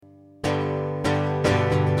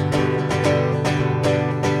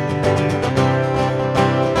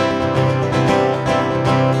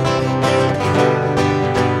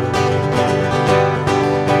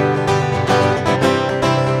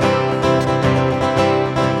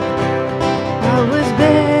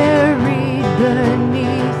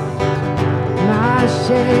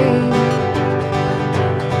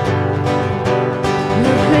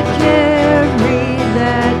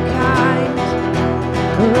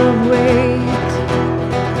of weight.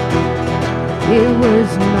 It was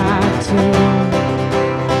my turn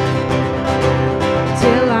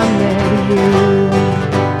till I met you.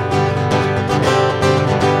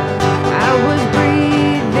 I was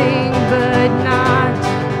breathing but not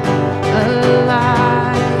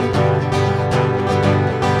alive.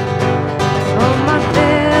 All my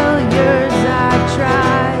failures I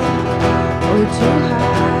tried, oh too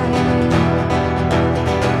high.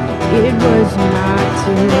 It was my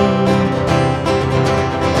turn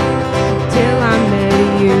till I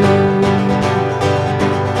met you.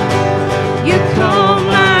 You called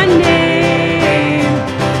my name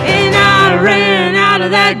and I ran out of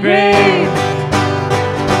that grave,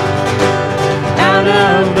 out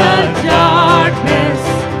of the darkness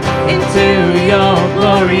into your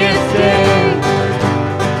glorious day.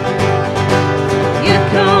 You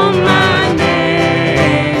called my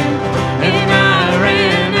name and I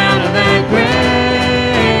ran out of that grave,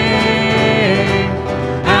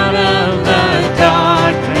 out of the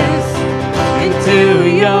darkness into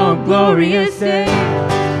your glorious day.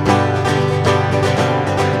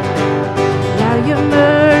 Now your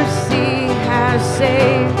mercy has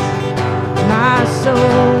saved my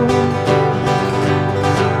soul.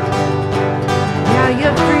 Now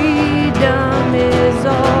your freedom is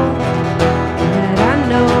all that I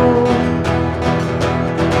know.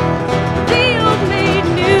 The old made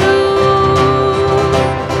new,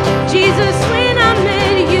 Jesus, when I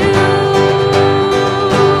met you.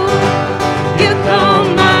 You called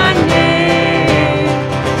my name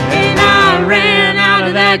and I ran out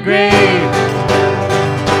of that grave,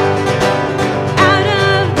 out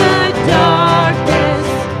of the darkness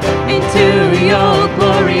into your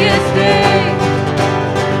glorious day.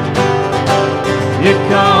 You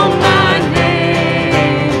called my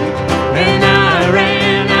name and I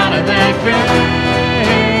ran out of that grave,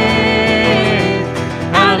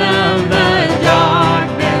 out of the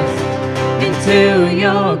darkness into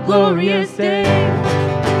your glorious day.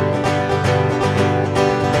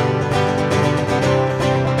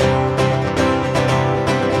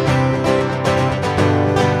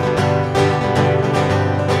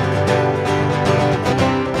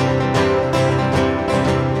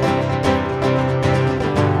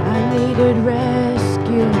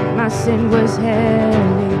 Rescue, my sin was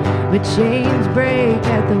heavy, but chains break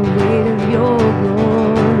at the weight of your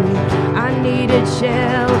glory. I needed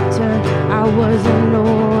shelter, I was an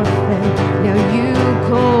orphan. Now you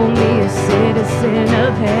call me a citizen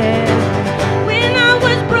of heaven. When I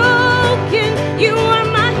was broken, you were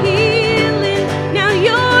my healing. Now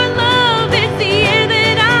your love is the air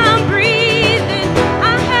that I'm breathing.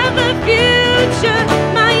 I have a future,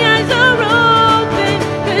 my eyes are open,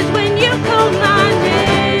 'cause when you called my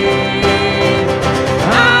name,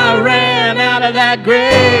 I ran out of that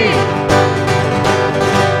grave,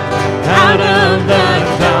 out of the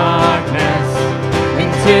darkness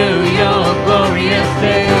into your glorious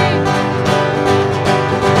day.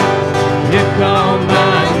 You called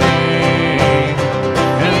my name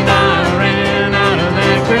and I ran out of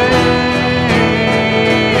that grave,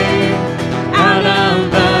 out of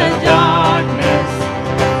the darkness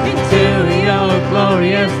into your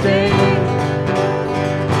glorious day.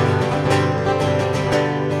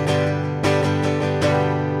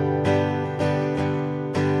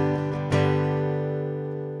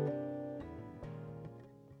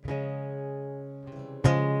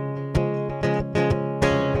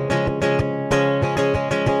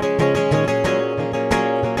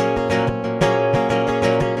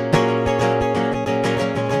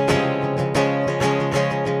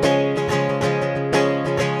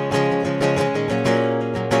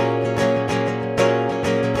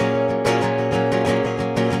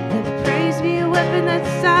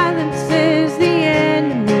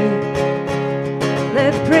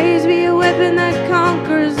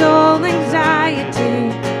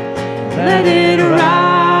 Let it arise,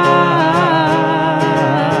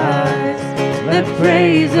 let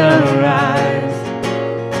praise arise.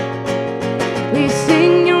 We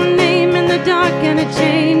sing your name in the dark and it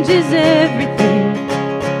changes everything.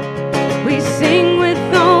 We sing with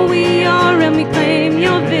all we are and we claim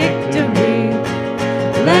your victory.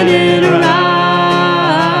 Let it arise,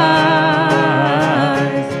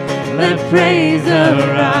 let praise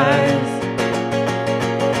arise.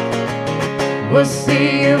 We'll see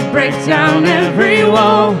you break down every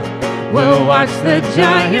wall. We'll watch the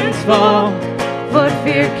giants fall. For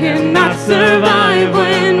fear cannot survive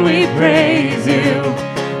when we praise you.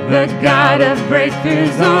 The God of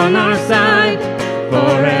breakthroughs on our side.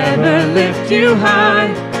 Forever lift you high.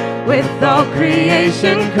 With all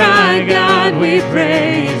creation cry, God, we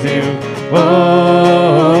praise you.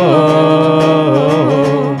 Oh,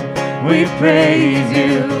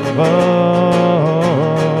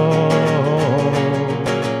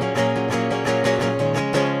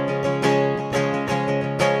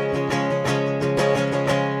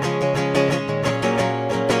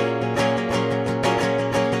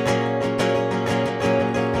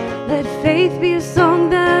 Let faith be a song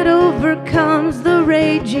that overcomes the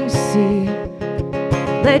raging sea.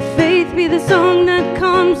 Let faith be the song that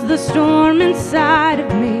calms the storm inside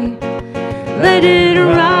of me. Let it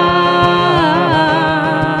arise.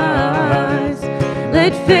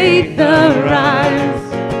 Let faith arise.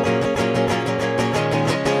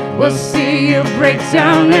 We'll see you break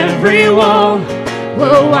down every wall.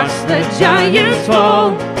 We'll watch the giants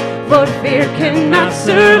fall. For fear cannot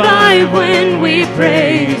survive when we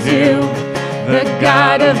praise you. The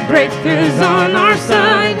God of breakthroughs on our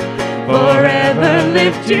side. Forever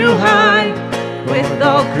lift you high. With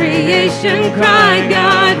all creation cry,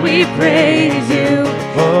 God, we praise you.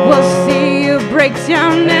 We'll see you break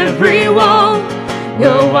down every wall.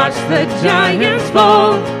 You'll watch the giants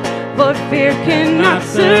fall. For fear cannot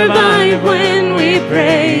survive when we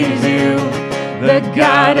praise you. The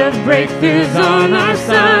God of breakthroughs on our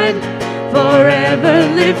side. Forever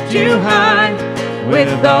lift you high.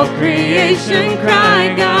 With all creation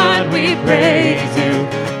cry, God, we praise you.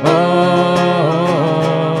 Oh,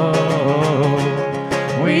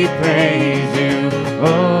 we praise you.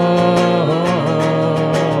 Oh,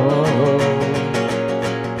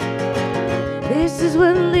 this is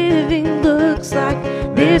what living looks like.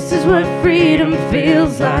 This is what freedom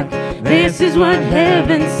feels like. This is what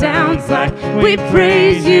heaven sounds like. We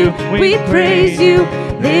praise you, we praise you.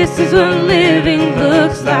 This is what living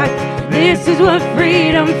looks like. This is what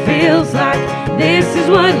freedom feels like. This is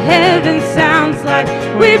what heaven sounds like.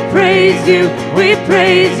 We praise you, we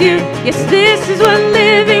praise you. Yes, this is what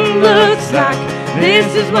living looks like.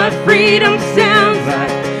 This is what freedom sounds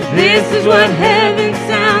like. This is what heaven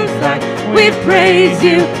sounds like. We praise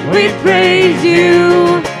you, we praise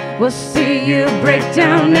you. We'll see you break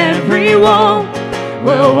down every wall.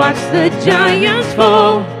 We'll watch the giants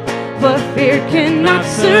fall. For fear cannot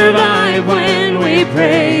survive when we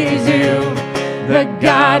praise you. The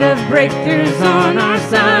God of breakthroughs on our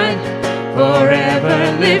side.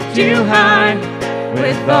 Forever lift you high.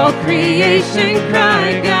 With all creation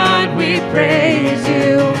cry, God, we praise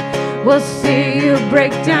you. We'll see you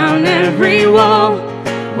break down every wall.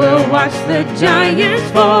 We'll watch the giants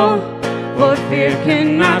fall. For fear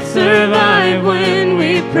cannot survive when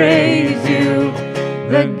we praise you.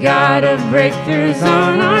 The God of breakthroughs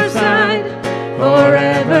on our side.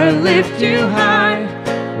 Forever lift you high.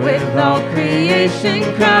 With all creation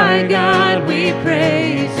cry, God, we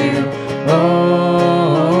praise you. Oh,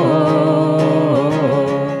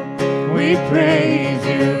 we praise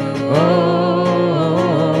you. Oh,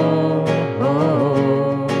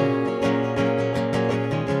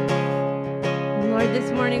 Lord, this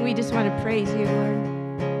morning we just want to praise you, Lord.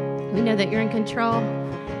 We know that you're in control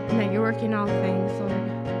and that you're working all things, Lord.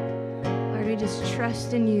 Lord, we just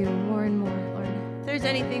trust in you more and more, Lord. If there's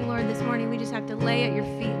anything, Lord, this morning we just have to lay at your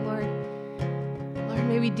feet, Lord. Lord,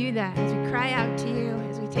 may we do that as we cry out to you,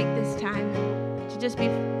 as we take this time to just be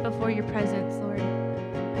before your presence, Lord.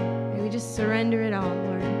 May we just surrender it all,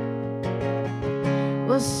 Lord.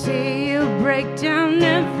 We'll see you break down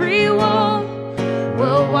every wall.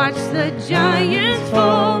 We'll watch the giants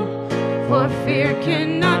fall. For fear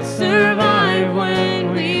cannot survive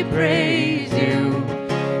when we praise you.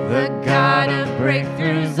 The God of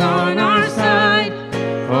breakthroughs on our side.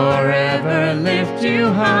 Forever lift you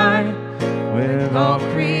high. With all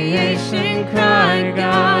creation cry,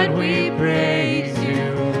 God, we praise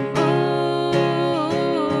you. Oh,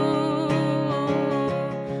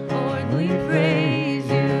 Lord, we praise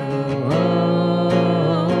you.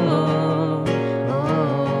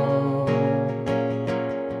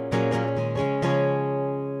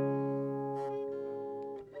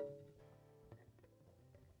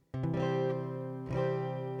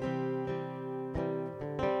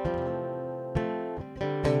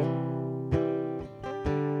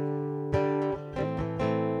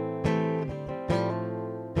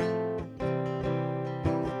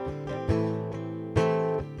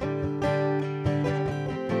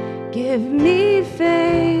 Give me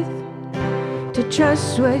faith to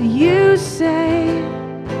trust what you say,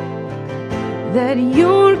 that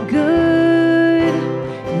you're good,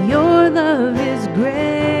 your love is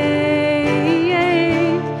great.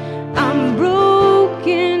 I'm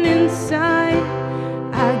broken inside,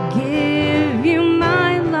 I give you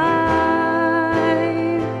my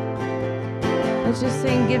life. Let's just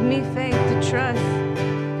sing, give me faith to trust.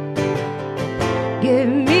 Give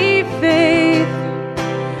me faith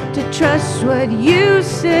to trust what you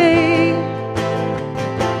say,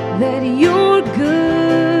 that you're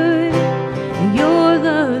good, your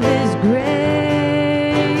love is great.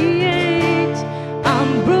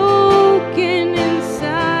 I'm broken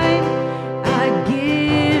inside, I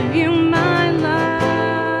give you my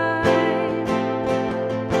life.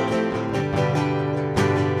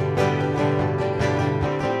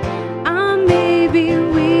 I may be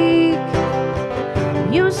weak,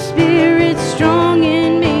 your spirit's strong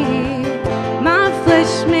in me. My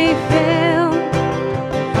flesh may fail,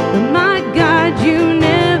 but my God, you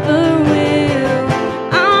never will.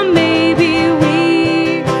 I may be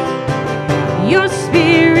weak, your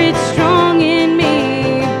spirit's strong in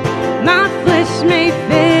me. My flesh may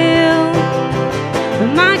fail,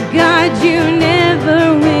 but my God, you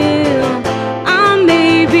never will. I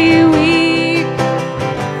may be weak,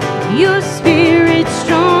 your spirit's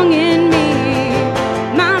strong in me.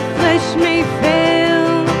 My flesh may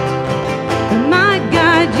fail, but my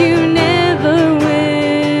God, you never will.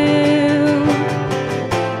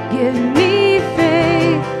 Give me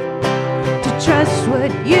faith to trust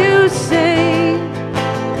what you say,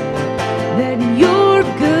 that you're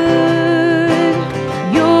good,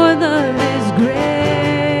 your love is great.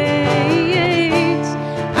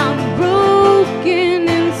 I'm broken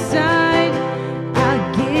inside, I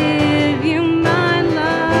give you my life.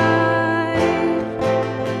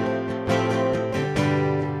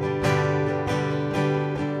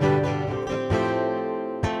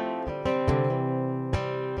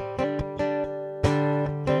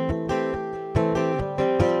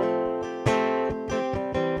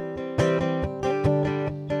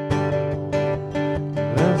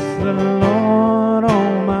 Bless the Lord,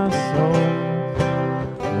 oh my soul,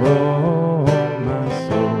 oh my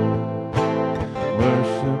soul.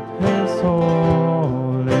 Worship His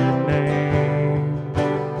holy name.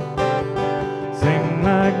 Sing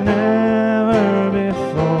like never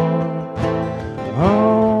before.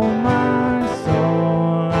 Oh my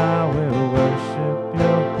soul, I will worship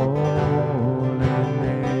Your holy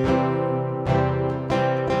name.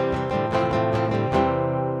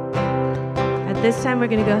 At this time, we're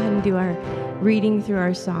going to go ahead and do our reading through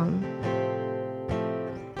our psalm.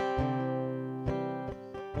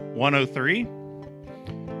 103.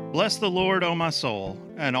 Bless the Lord, O my soul,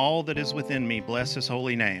 and all that is within me, bless His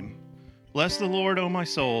holy name. Bless the Lord, O my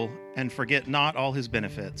soul, and forget not all His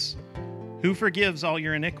benefits. Who forgives all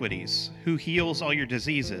your iniquities, who heals all your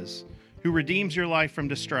diseases, who redeems your life from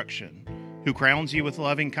destruction, who crowns you with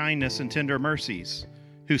loving kindness and tender mercies,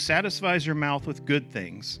 who satisfies your mouth with good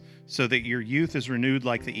things, so that your youth is renewed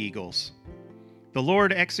like the eagles. The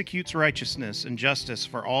Lord executes righteousness and justice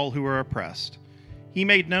for all who are oppressed. He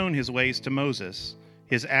made known His ways to Moses,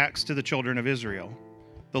 His acts to the children of Israel.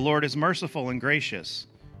 The Lord is merciful and gracious,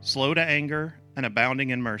 slow to anger, and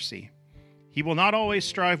abounding in mercy. He will not always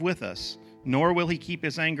strive with us, nor will He keep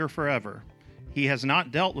His anger forever. He has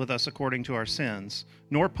not dealt with us according to our sins,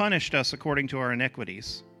 nor punished us according to our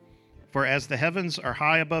iniquities. For as the heavens are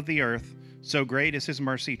high above the earth, so great is His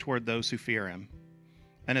mercy toward those who fear Him.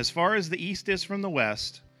 And as far as the east is from the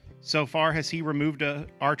west, so far has He removed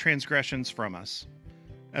our transgressions from us.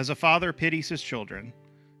 As a father pities his children,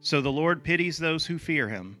 so the Lord pities those who fear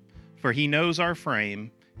Him. For He knows our frame,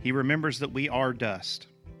 He remembers that we are dust.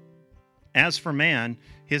 As for man,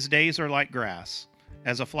 his days are like grass.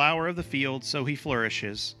 As a flower of the field, so he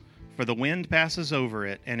flourishes. For the wind passes over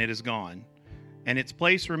it, and it is gone, and its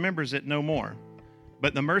place remembers it no more.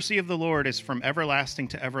 But the mercy of the Lord is from everlasting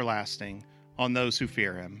to everlasting on those who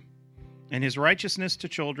fear Him, and His righteousness to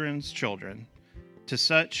children's children, to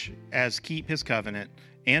such as keep His covenant,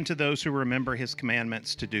 and to those who remember His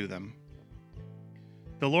commandments to do them.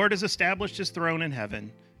 The Lord has established His throne in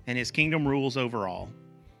heaven, and His kingdom rules over all.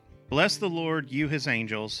 Bless the Lord, you His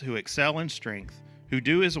angels, who excel in strength, who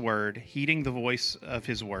do His word, heeding the voice of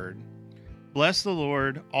His word. Bless the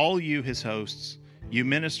Lord, all you His hosts, you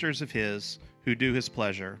ministers of His, who do His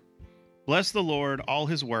pleasure. Bless the Lord, all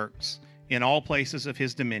His works, in all places of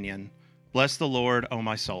His dominion. Bless the Lord, O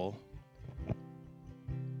my soul.